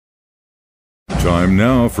Time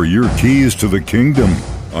now for your keys to the kingdom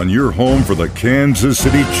on your home for the Kansas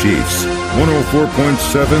City Chiefs.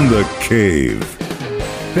 104.7 The Cave.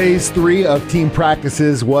 Phase 3 of team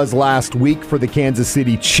practices was last week for the Kansas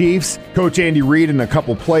City Chiefs. Coach Andy Reid and a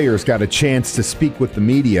couple players got a chance to speak with the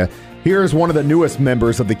media. Here's one of the newest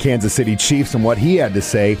members of the Kansas City Chiefs and what he had to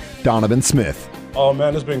say, Donovan Smith. Oh,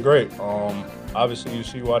 man, it's been great. Obviously, you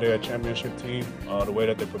see why they're a championship team, the way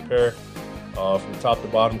that they prepare. From top to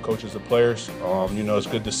bottom, coaches and players. It's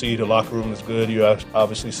good to see. The locker room is good. You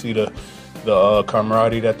obviously see the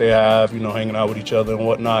camaraderie that they have, hanging out with each other and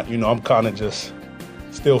whatnot. I'm kind of just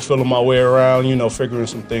still feeling my way around, figuring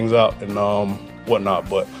some things out and whatnot.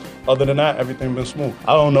 But other than that, everything been smooth.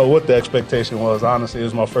 I don't know what the expectation was. Honestly, it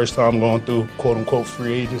was my first time going through quote-unquote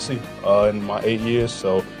free agency in my 8 years.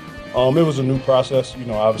 So it was a new process.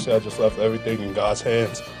 Obviously I just left everything in God's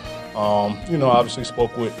hands. Obviously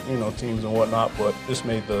spoke with, teams and whatnot, but this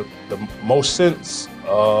made the most sense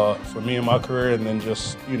for me in my career and then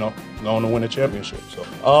just, going to win a championship.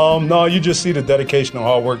 So, no, you just see the dedication and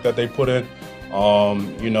hard work that they put in.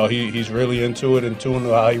 He's really into it and tuned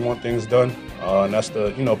to how he wants things done. And that's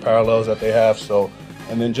the, parallels that they have. So,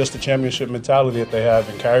 and then just the championship mentality that they have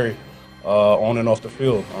and carry on and off the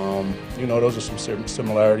field. Those are some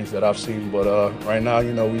similarities that I've seen, but right now,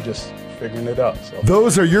 we just figuring it out. So.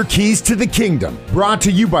 Those are your keys to the kingdom. Brought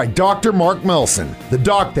to you by Dr. Mark Melson, the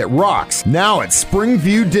doc that rocks, now at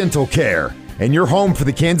Springview Dental Care. And your home for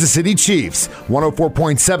the Kansas City Chiefs,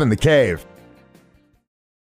 104.7 The Cave.